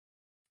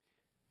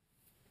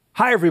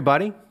Hi,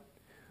 everybody.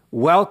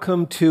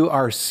 Welcome to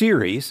our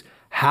series,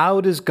 How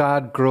Does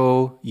God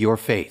Grow Your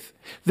Faith?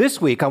 This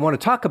week, I want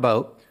to talk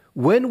about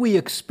when we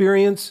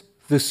experience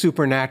the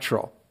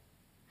supernatural.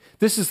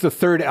 This is the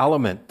third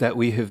element that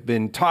we have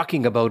been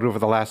talking about over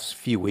the last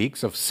few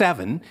weeks of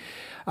 7,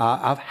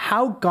 of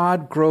how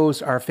God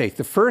grows our faith.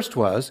 The first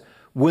was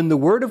when the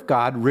Word of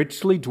God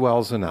richly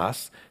dwells in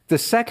us. The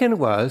second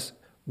was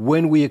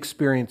when we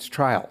experience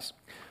trials.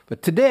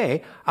 But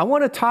today, I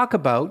want to talk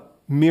about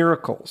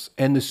miracles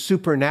and the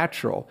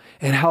supernatural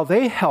and how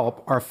they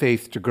help our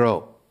faith to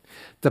grow.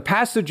 The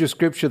passage of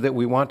scripture that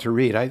we want to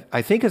read,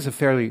 I think is a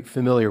fairly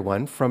familiar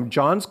one from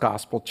John's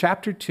Gospel,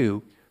 chapter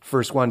 2,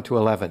 verse 1 to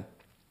 11.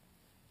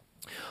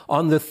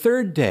 On the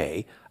third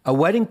day, a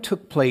wedding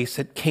took place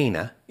at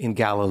Cana in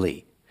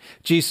Galilee.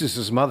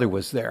 Jesus' mother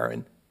was there,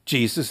 and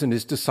Jesus and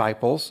his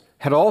disciples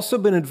had also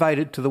been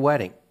invited to the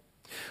wedding.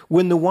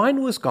 When the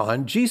wine was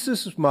gone,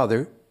 Jesus'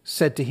 mother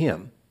said to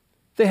him,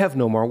 "They have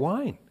no more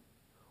wine."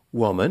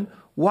 "Woman,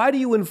 why do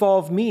you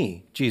involve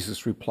me?"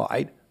 Jesus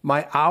replied,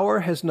 "My hour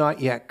has not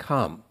yet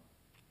come."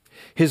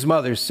 His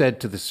mother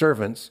said to the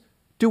servants,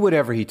 "Do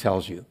whatever he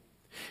tells you."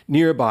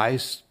 Nearby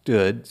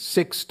stood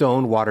 6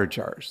 stone water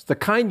jars, the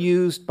kind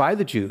used by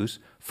the Jews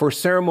for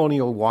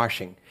ceremonial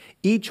washing,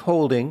 each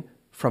holding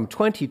from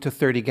 20 to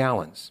 30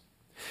 gallons.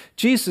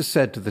 Jesus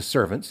said to the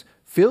servants,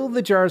 "Fill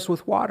the jars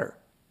with water."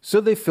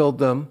 So they filled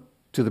them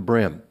to the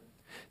brim.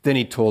 Then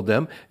he told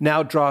them,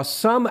 "Now draw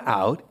some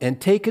out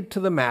and take it to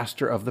the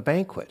master of the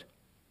banquet."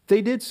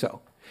 They did so.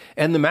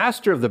 And the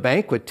master of the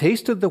banquet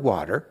tasted the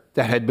water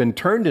that had been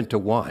turned into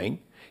wine.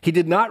 He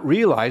did not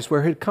realize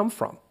where it had come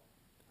from,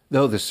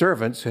 though the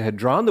servants who had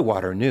drawn the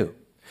water knew.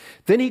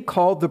 Then he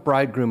called the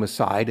bridegroom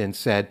aside and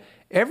said,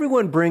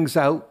 "Everyone brings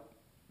out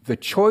the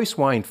choice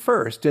wine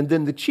first, and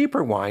then the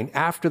cheaper wine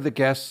after the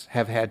guests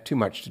have had too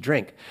much to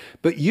drink.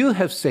 But you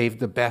have saved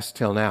the best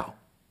till now."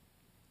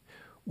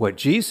 What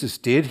Jesus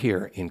did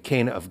here in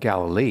Cana of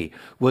Galilee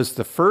was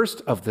the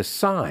first of the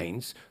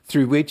signs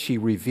through which he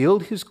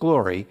revealed his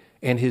glory,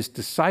 and his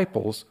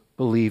disciples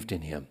believed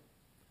in him.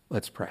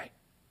 Let's pray.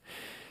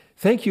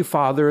 Thank you,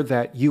 Father,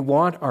 that you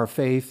want our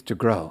faith to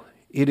grow.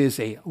 It is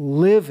a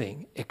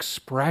living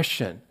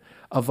expression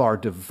of our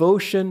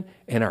devotion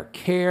and our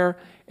care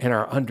and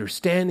our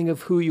understanding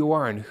of who you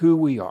are and who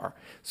we are.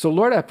 So,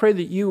 Lord, I pray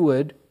that you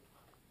would,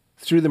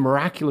 through the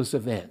miraculous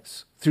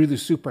events, through the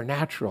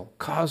supernatural,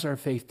 cause our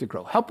faith to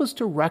grow. Help us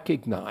to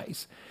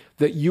recognize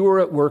that you are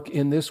at work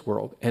in this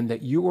world and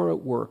that you are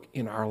at work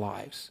in our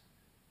lives.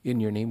 In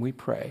your name we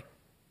pray.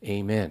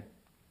 Amen.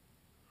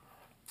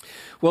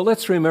 Well,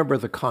 let's remember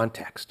the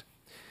context.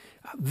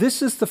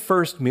 This is the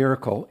first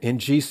miracle in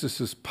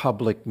Jesus'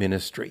 public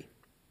ministry.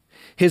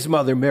 His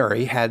mother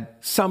Mary had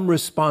some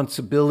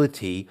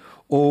responsibility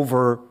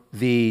over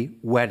the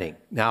wedding.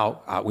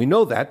 Now, we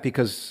know that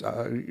because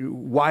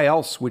why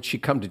else would she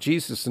come to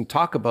Jesus and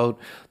talk about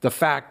the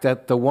fact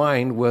that the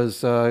wine was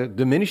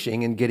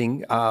diminishing and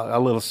getting a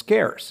little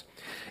scarce?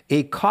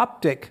 A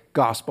Coptic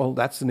gospel,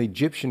 that's an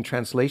Egyptian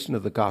translation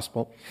of the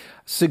gospel,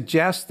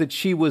 suggests that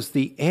she was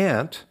the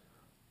aunt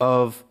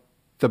of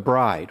the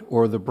bride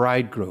or the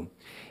bridegroom.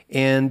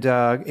 And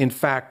in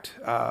fact,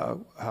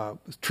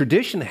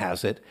 tradition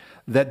has it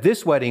that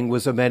this wedding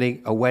was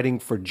a wedding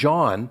for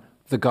John,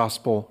 the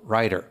gospel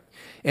writer.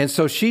 And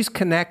so she's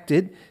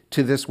connected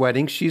to this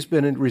wedding. She's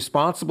been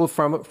responsible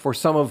for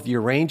some of the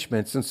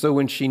arrangements. And so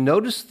when she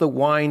noticed the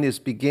wine is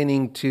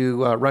beginning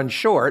to run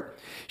short,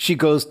 she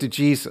goes to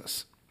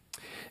Jesus.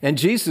 And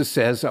Jesus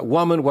says,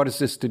 "Woman, what has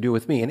this to do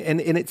with me?"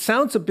 And it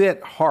sounds a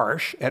bit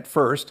harsh at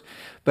first,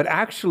 but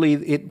actually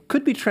it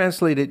could be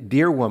translated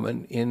 "dear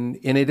woman," and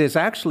it is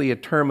actually a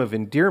term of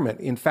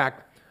endearment. In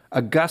fact,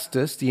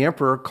 Augustus, the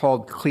emperor,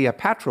 called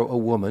Cleopatra a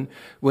woman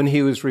when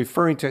he was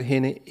referring to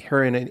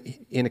her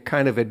in a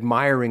kind of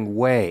admiring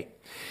way.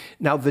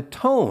 Now, the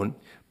tone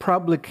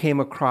probably came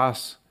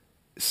across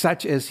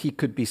such as he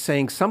could be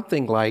saying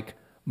something like,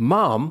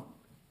 "Mom,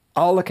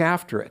 I'll look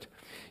after it."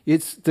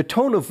 It's the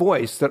tone of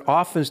voice that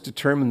often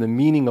determines the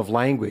meaning of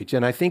language.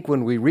 And I think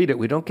when we read it,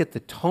 we don't get the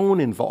tone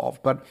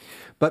involved.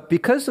 But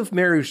because of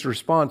Mary's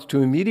response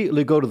to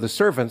immediately go to the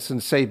servants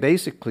and say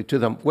basically to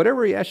them,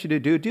 whatever he asks you to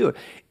do, do it.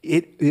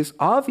 It is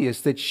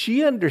obvious that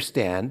she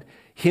understands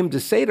him to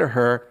say to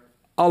her,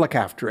 "I'll look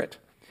after it."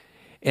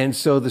 And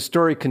so the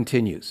story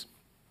continues.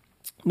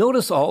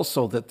 Notice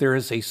also that there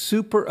is a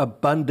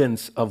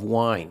superabundance of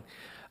wine.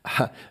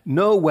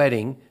 No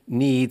wedding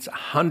needs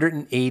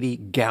 180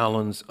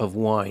 gallons of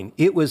wine.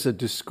 It was a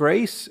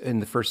disgrace in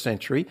the first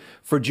century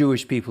for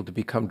Jewish people to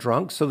become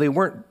drunk, so they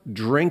weren't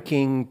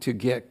drinking to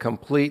get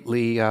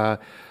completely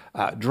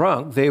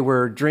drunk. They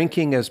were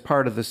drinking as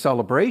part of the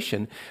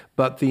celebration,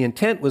 but the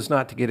intent was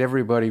not to get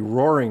everybody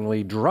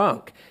roaringly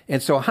drunk.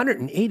 And so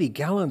 180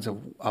 gallons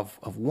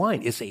of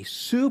wine is a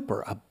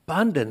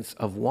superabundance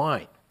of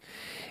wine.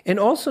 And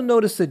also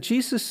notice that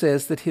Jesus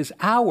says that his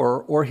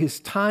hour or his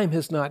time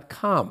has not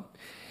come.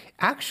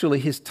 Actually,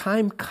 his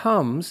time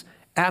comes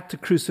at the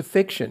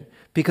crucifixion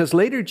because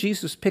later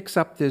Jesus picks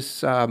up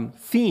this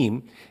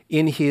theme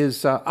in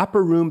his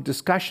upper room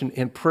discussion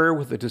and prayer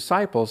with the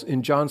disciples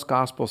in John's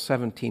Gospel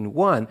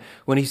 17:1,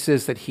 when he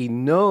says that he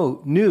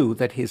knew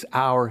that his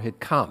hour had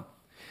come.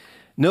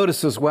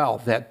 Notice as well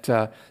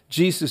that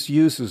Jesus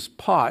uses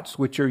pots,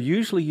 which are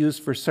usually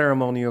used for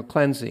ceremonial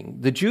cleansing.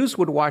 The Jews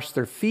would wash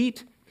their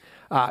feet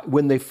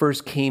when they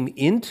first came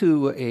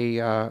into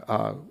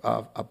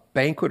a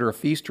banquet or a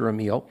feast or a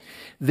meal.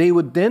 They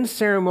would then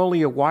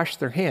ceremonially wash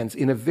their hands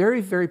in a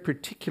very, very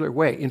particular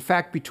way. In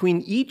fact,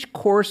 between each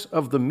course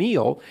of the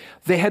meal,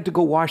 they had to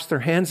go wash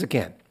their hands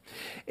again.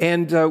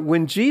 And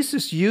when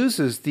Jesus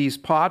uses these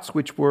pots,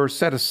 which were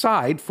set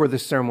aside for the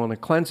ceremonial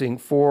cleansing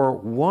for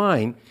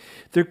wine,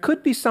 there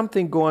could be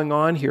something going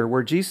on here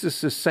where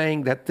Jesus is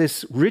saying that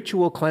this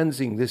ritual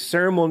cleansing, this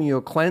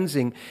ceremonial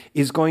cleansing,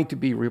 is going to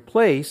be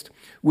replaced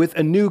with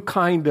a new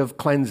kind of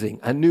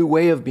cleansing, a new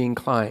way of being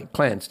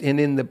cleansed. And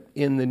in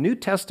the New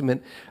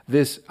Testament,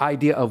 this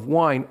idea of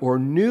wine or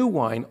new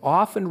wine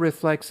often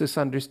reflects this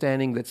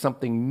understanding that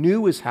something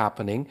new is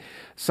happening,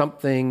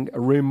 something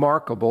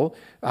remarkable,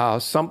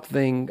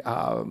 something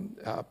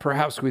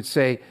perhaps we'd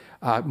say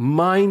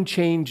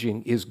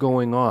mind-changing is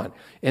going on.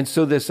 And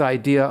so this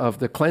idea of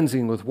the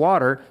cleansing with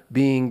water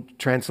being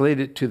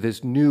translated to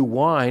this new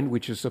wine,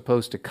 which is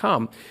supposed to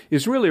come,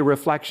 is really a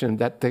reflection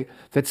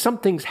that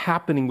something's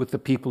happening with the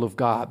people of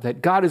God,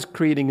 that God is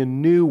creating a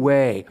new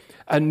way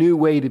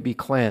to be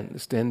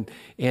cleansed.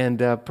 And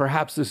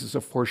perhaps this is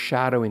a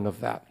foreshadowing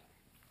of that.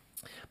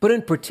 But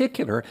in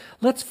particular,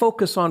 let's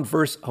focus on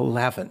verse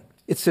 11.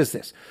 It says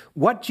this: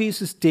 what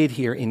Jesus did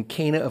here in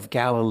Cana of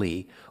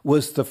Galilee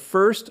was the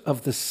first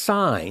of the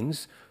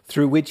signs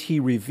through which he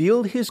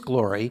revealed his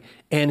glory,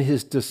 and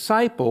his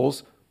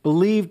disciples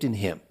believed in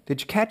him.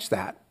 Did you catch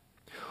that?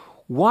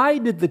 Why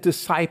did the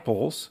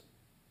disciples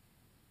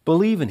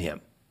believe in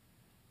him?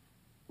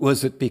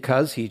 Was it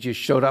because he just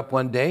showed up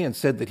one day and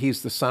said that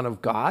he's the Son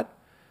of God?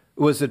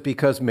 Was it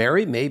because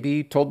Mary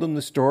maybe told them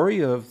the story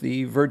of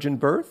the virgin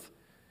birth?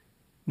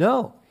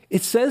 No.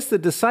 It says the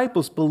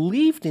disciples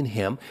believed in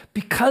him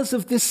because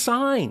of this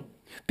sign,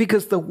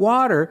 because the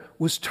water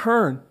was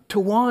turned to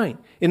wine.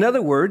 In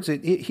other words,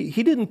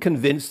 he didn't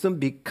convince them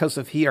because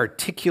he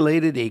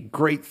articulated a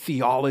great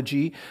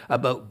theology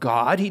about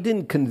God. He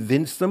didn't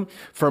convince them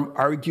from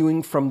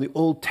arguing from the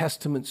Old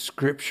Testament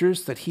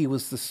scriptures that he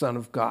was the Son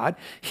of God.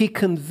 He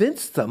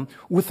convinced them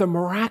with a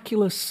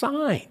miraculous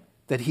sign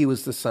that he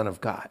was the Son of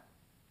God.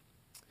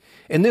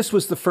 And this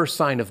was the first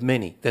sign of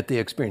many that they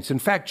experienced. In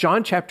fact,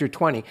 John chapter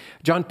 20,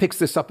 John picks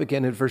this up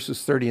again in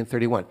verses 30 and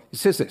 31. It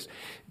says this: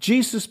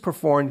 Jesus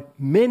performed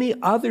many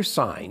other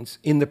signs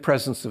in the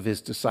presence of his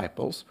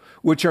disciples,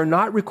 which are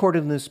not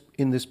recorded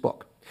in this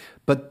book.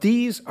 But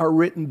these are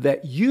written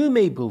that you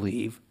may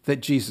believe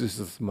that Jesus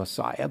is the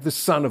Messiah, the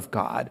Son of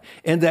God,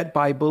 and that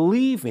by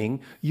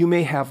believing you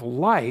may have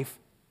life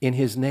in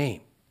his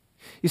name.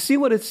 You see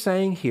what it's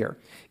saying here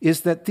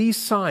is that these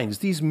signs,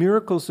 these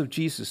miracles of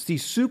Jesus,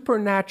 these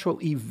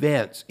supernatural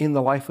events in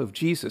the life of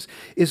Jesus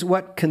is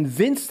what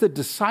convinced the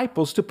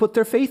disciples to put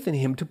their faith in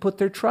him, to put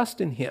their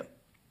trust in him.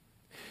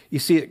 You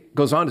see, it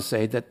goes on to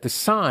say that the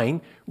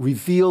sign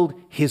revealed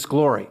his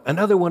glory.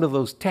 Another one of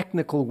those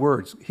technical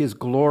words, his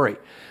glory.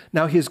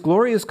 Now, his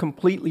glory is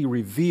completely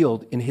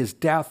revealed in his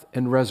death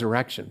and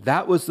resurrection.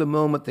 That was the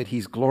moment that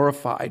he's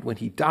glorified. When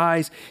he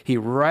dies, he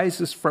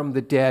rises from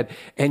the dead,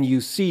 and you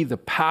see the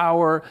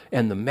power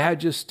and the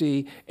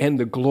majesty and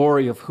the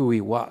glory of who he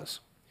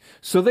was.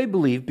 So they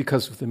believed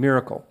because of the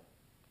miracle.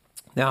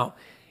 Now,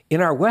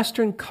 in our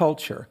Western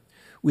culture,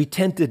 we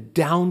tend to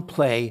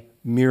downplay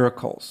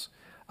miracles.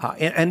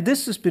 And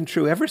this has been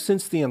true ever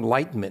since the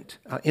Enlightenment.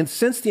 And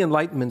since the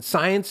Enlightenment,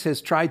 science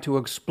has tried to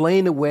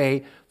explain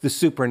away the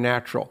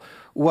supernatural.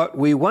 What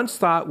we once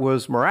thought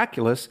was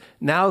miraculous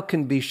now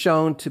can be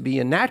shown to be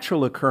a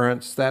natural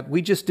occurrence that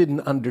we just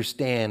didn't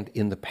understand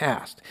in the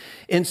past.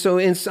 And so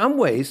in some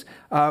ways,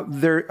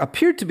 there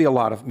appeared to be a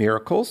lot of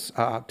miracles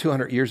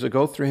 200 years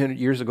ago, 300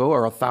 years ago,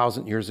 or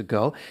 1,000 years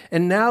ago.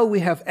 And now we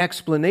have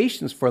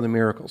explanations for the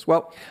miracles.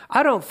 Well,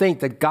 I don't think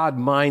that God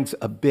minds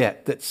a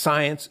bit that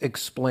science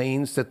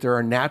explains that there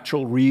are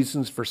natural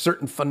reasons for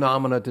certain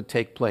phenomena to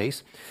take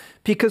place,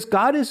 because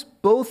God is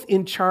both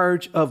in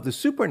charge of the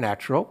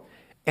supernatural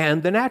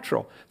and the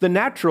natural. The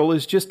natural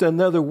is just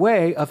another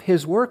way of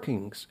his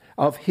workings,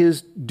 of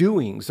his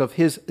doings, of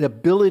his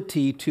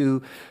ability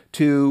to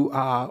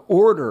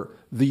order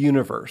the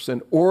universe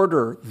and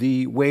order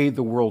the way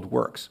the world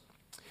works.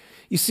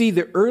 You see,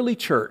 the early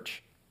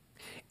church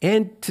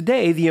and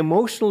today the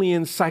emotionally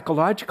and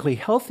psychologically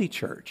healthy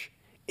church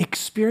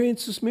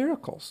experiences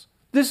miracles.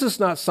 This is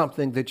not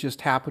something that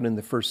just happened in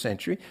the first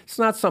century. It's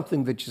not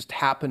something that just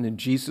happened in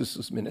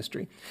Jesus'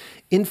 ministry.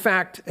 In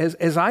fact,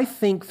 as I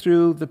think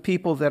through the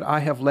people that I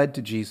have led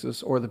to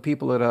Jesus or the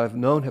people that I've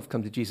known have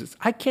come to Jesus,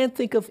 I can't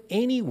think of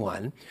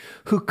anyone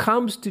who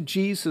comes to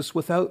Jesus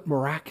without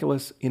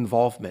miraculous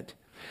involvement.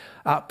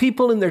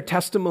 People in their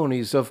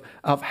testimonies of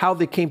how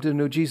they came to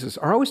know Jesus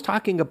are always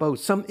talking about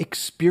some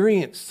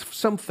experience,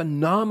 some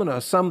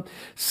phenomena,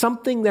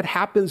 something that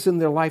happens in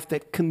their life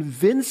that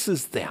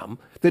convinces them,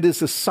 that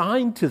is a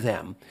sign to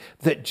them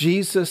that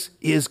Jesus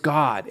is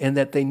God and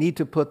that they need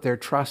to put their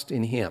trust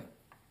in him.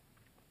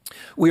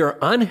 We are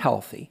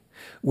unhealthy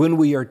when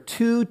we are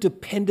too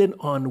dependent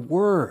on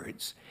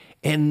words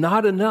and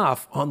not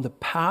enough on the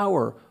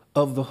power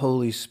of the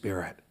Holy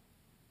Spirit.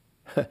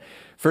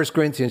 1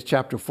 Corinthians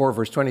chapter 4,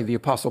 verse 20, the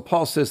Apostle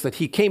Paul says that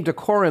he came to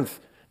Corinth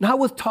not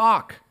with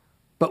talk,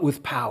 but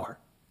with power.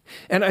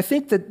 And I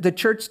think that the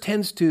church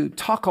tends to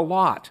talk a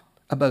lot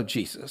about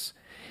Jesus.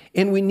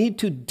 And we need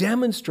to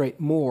demonstrate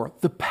more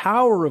the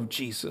power of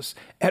Jesus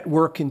at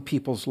work in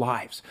people's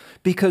lives.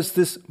 Because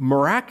the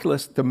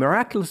miraculous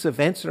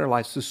events in our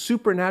lives, the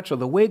supernatural,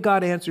 the way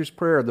God answers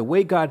prayer, the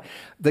way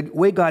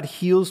God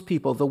heals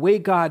people, the way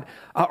God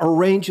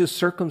arranges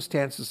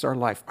circumstances in our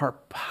life are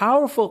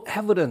powerful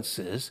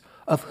evidences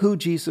of who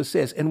Jesus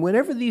is. And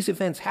whenever these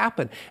events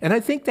happen, and I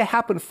think they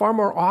happen far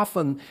more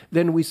often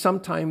than we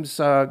sometimes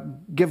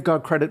give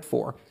God credit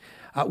for,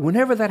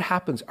 whenever that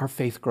happens, our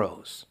faith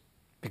grows.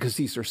 Because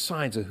these are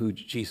signs of who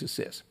Jesus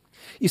is.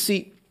 You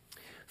see,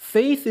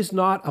 faith is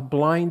not a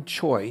blind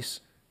choice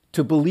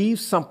to believe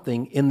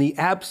something in the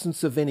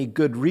absence of any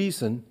good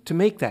reason to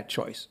make that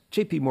choice.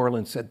 J.P.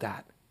 Moreland said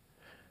that.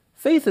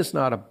 Faith is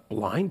not a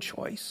blind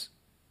choice.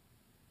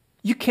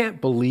 You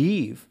can't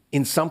believe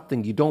in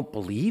something you don't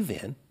believe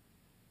in.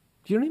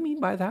 Do you know what I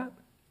mean by that?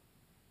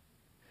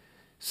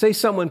 Say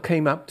someone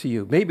came up to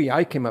you, maybe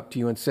I came up to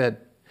you and said,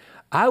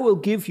 I will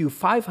give you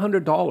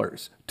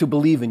 $500 to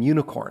believe in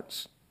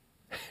unicorns.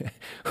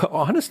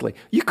 Honestly,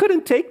 you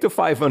couldn't take the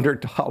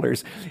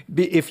 $500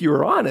 if you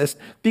were honest,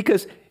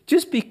 because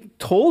just be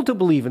told to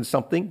believe in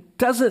something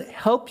doesn't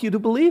help you to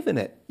believe in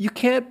it. You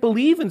can't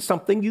believe in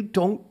something you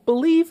don't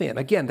believe in.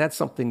 Again, that's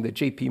something that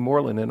J.P.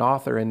 Moreland, an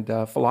author and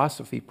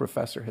philosophy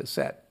professor, has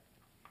said.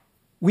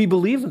 We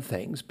believe in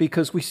things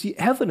because we see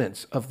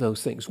evidence of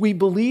those things. We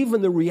believe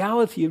in the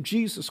reality of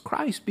Jesus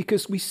Christ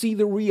because we see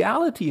the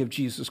reality of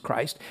Jesus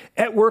Christ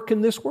at work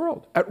in this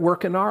world, at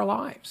work in our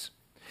lives.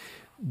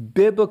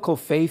 Biblical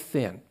faith,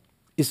 then,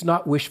 is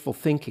not wishful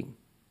thinking.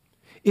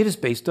 It is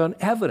based on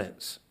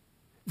evidence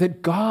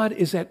that God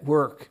is at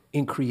work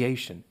in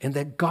creation and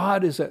that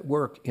God is at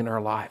work in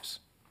our lives.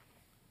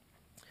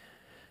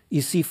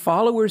 You see,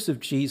 followers of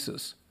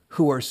Jesus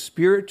who are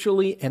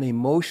spiritually and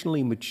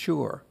emotionally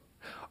mature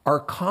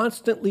are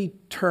constantly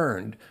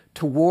turned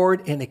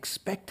toward and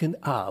expectant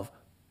of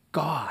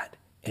God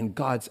and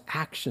God's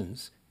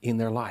actions in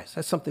their lives.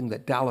 That's something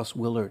that Dallas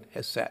Willard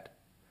has said.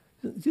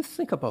 Just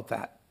think about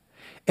that.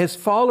 As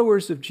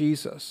followers of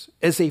Jesus,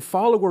 as a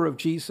follower of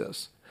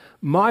Jesus,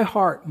 my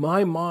heart,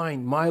 my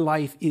mind, my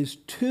life is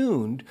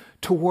tuned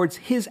towards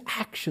his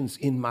actions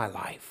in my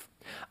life.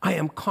 I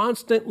am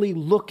constantly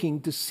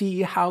looking to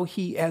see how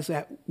he is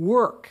at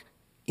work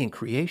in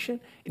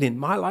creation and in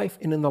my life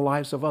and in the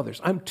lives of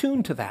others. I'm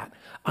tuned to that.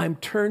 I'm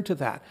turned to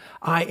that.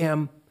 I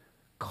am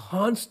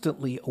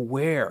constantly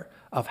aware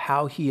of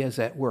how he is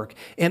at work.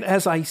 And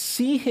as I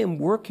see him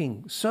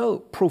working so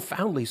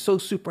profoundly, so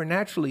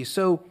supernaturally,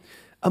 so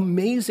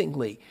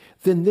amazingly,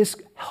 then this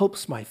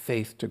helps my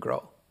faith to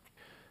grow.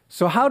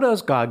 So how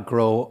does God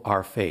grow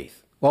our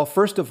faith? Well,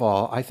 first of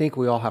all, I think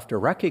we all have to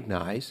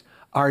recognize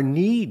our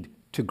need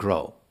to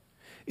grow.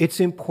 It's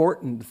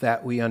important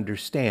that we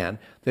understand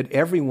that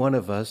every one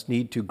of us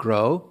need to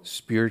grow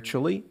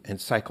spiritually and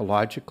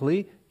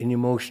psychologically and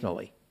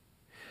emotionally.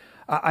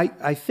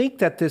 I think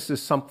that this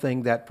is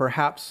something that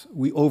perhaps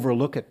we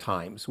overlook at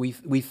times. We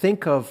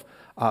think of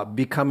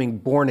becoming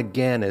born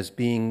again as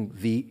being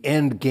the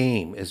end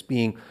game, as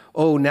being,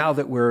 now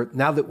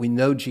that we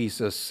know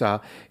Jesus,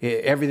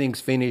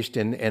 everything's finished,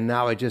 and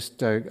now I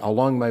just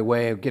along my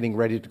way of getting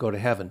ready to go to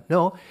heaven.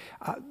 No,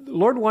 the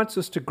Lord wants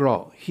us to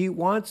grow. He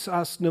wants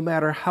us, no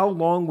matter how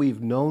long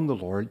we've known the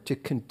Lord, to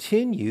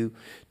continue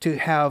to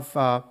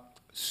have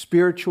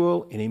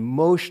spiritual and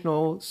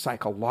emotional,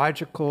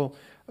 psychological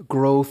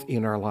growth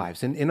in our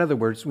lives. And in other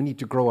words, we need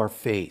to grow our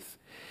faith.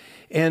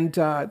 And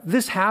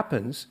this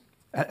happens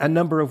a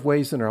number of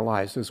ways in our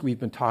lives, as we've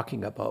been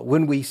talking about.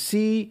 When we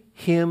see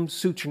him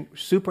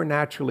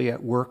supernaturally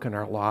at work in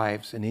our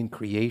lives and in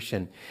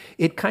creation,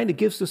 it kind of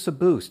gives us a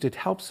boost. It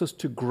helps us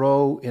to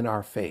grow in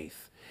our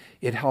faith.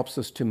 It helps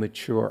us to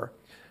mature.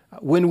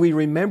 When we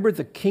remember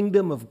the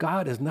kingdom of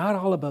God is not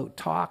all about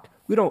talk,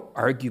 we don't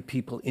argue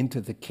people into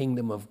the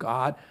kingdom of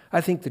God. I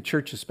think the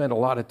church has spent a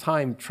lot of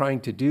time trying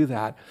to do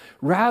that.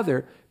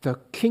 Rather, the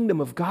kingdom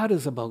of God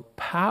is about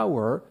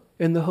power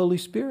in the Holy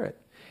Spirit.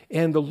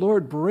 And the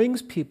Lord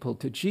brings people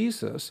to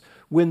Jesus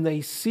when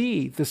they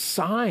see the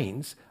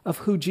signs of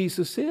who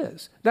Jesus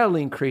is, not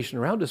only in creation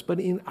around us, but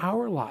in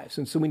our lives.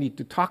 And so we need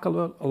to talk a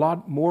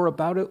lot more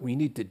about it. We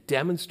need to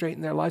demonstrate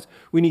in their lives.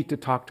 We need to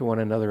talk to one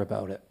another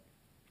about it.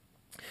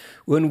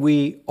 When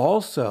we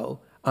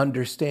also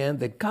understand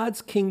that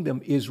God's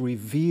kingdom is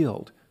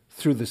revealed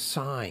through the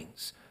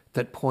signs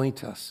that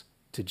point us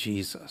to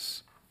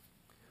Jesus.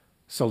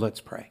 So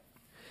let's pray.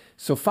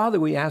 So, Father,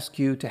 we ask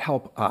you to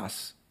help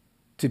us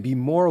to be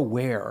more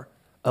aware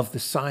of the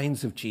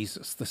signs of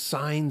Jesus, the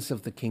signs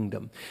of the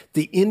kingdom,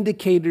 the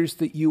indicators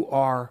that you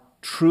are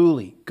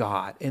truly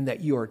God and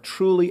that you are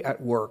truly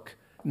at work,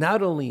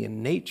 not only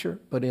in nature,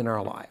 but in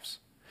our lives.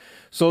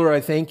 So, Lord,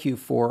 I thank you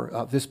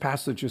for this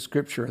passage of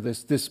Scripture,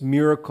 this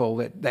miracle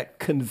that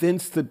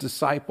convinced the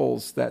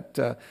disciples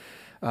that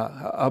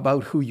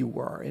about who you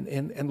were.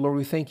 And Lord,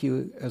 we thank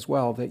you as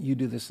well that you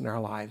do this in our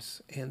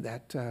lives and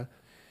that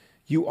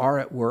you are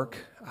at work,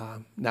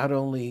 not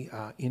only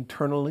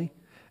internally,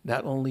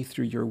 not only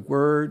through your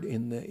word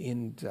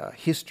in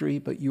history,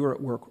 but you are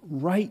at work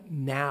right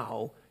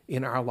now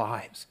in our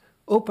lives.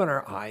 Open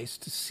our eyes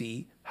to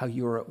see how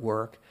you are at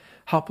work.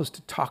 Help us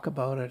to talk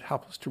about it.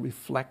 Help us to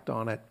reflect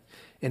on it.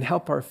 And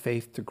help our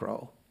faith to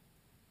grow.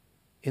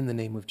 In the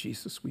name of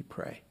Jesus, we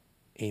pray.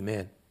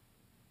 Amen.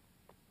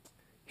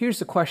 Here's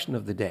the question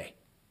of the day.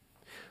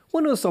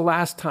 When was the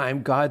last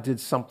time God did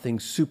something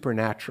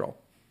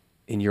supernatural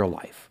in your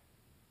life?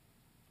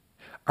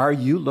 Are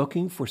you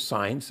looking for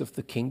signs of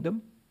the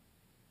kingdom?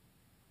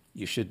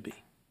 You should be.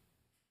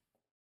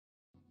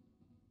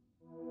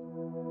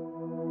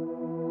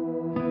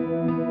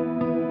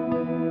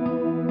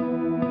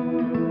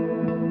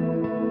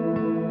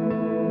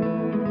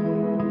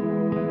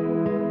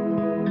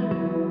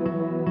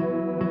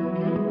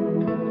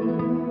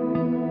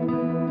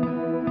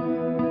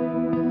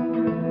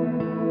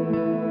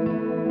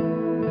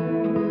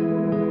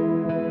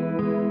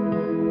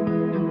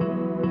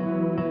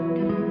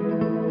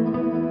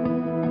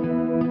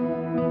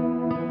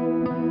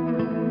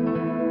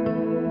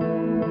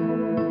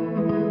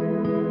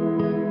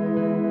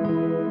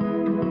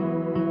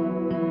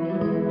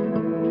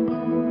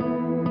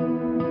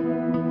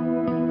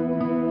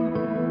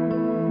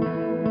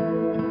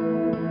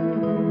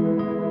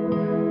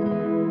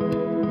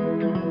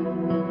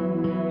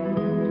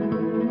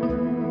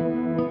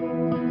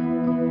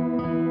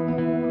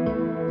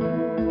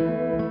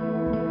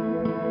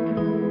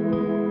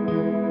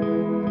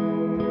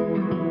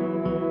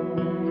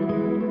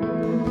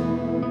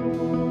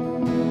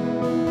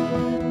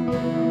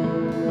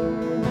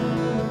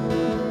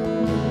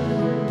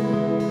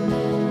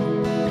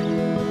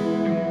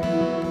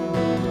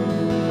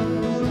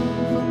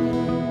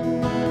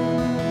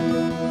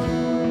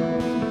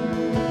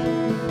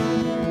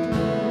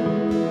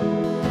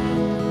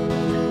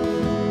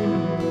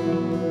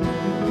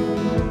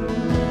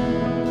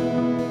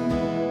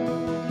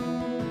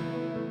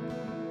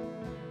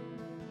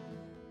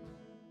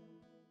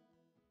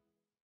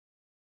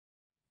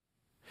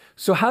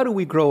 So how do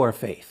we grow our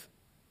faith?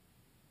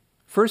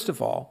 First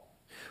of all,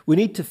 we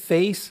need to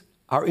face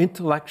our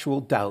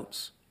intellectual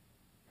doubts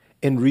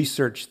and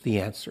research the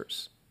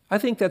answers. I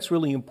think that's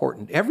really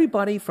important.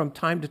 Everybody from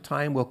time to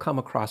time will come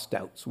across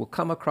doubts, will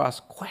come across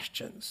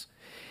questions.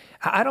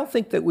 I don't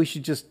think that we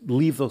should just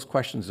leave those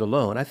questions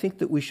alone. I think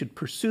that we should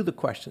pursue the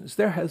questions.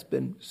 There has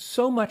been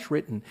so much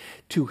written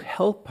to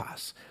help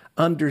us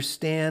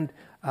understand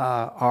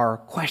our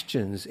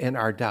questions and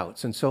our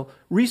doubts. And so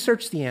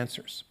research the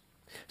answers.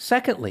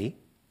 Secondly,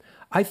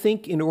 I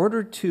think in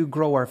order to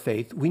grow our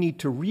faith, we need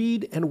to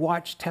read and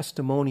watch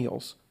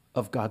testimonials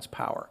of God's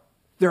power.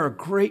 There are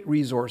great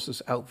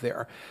resources out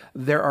there.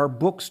 There are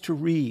books to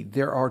read.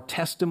 There are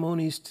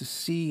testimonies to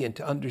see and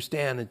to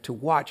understand and to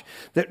watch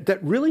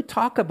that really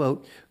talk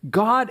about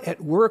God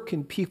at work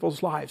in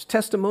people's lives.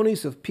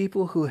 Testimonies of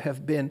people who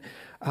have been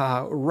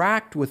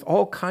racked with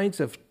all kinds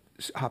of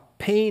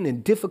pain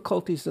and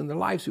difficulties in their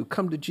lives, who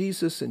come to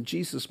Jesus and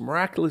Jesus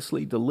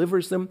miraculously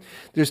delivers them.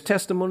 There's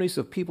testimonies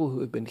of people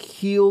who have been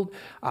healed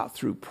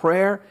through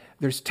prayer.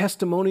 There's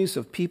testimonies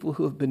of people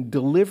who have been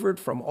delivered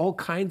from all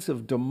kinds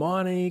of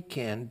demonic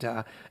and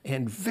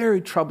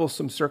very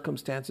troublesome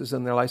circumstances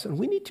in their lives. And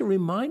we need to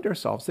remind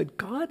ourselves that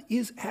God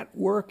is at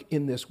work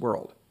in this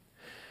world.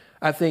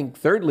 I think,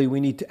 thirdly,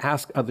 we need to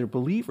ask other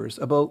believers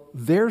about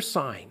their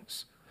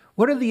signs.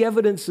 What are the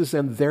evidences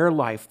in their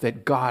life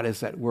that God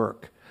is at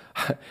work?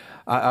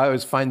 I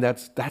always find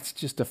that's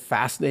just a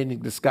fascinating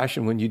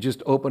discussion when you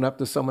just open up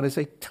to someone and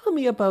say, tell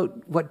me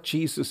about what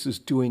Jesus is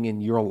doing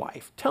in your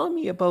life. Tell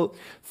me about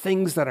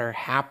things that are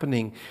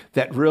happening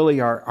that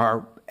really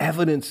are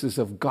evidences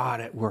of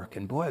God at work.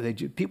 And boy,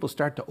 people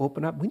start to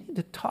open up. We need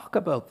to talk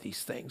about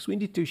these things. We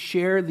need to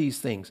share these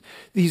things.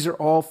 These are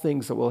all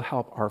things that will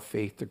help our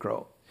faith to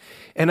grow.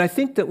 And I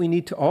think that we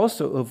need to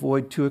also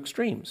avoid two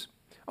extremes.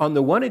 On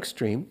the one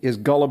extreme is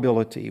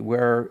gullibility,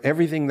 where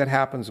everything that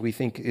happens we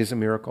think is a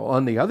miracle.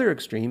 On the other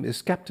extreme is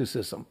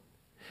skepticism.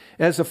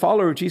 As a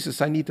follower of Jesus,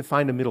 I need to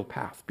find a middle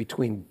path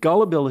between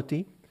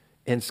gullibility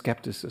and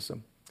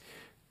skepticism.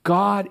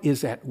 God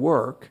is at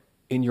work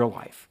in your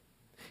life.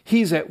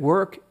 He's at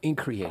work in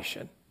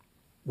creation.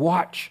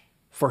 Watch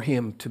for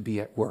him to be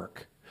at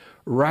work.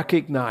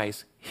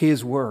 Recognize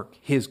his work,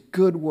 his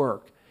good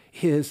work,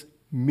 his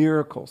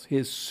miracles,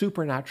 his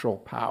supernatural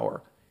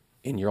power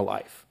in your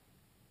life.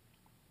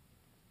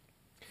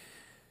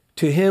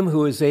 To him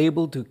who is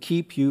able to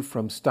keep you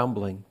from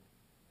stumbling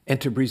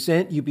and to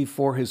present you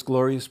before his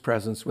glorious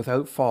presence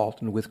without fault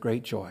and with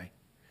great joy,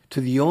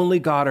 To the only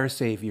God our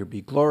Savior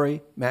be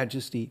glory,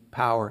 majesty,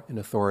 power, and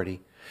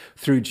authority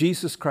through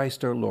Jesus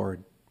Christ our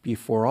Lord,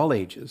 before all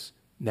ages,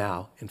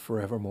 now and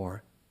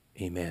forevermore.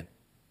 Amen.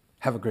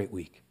 Have a great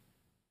week.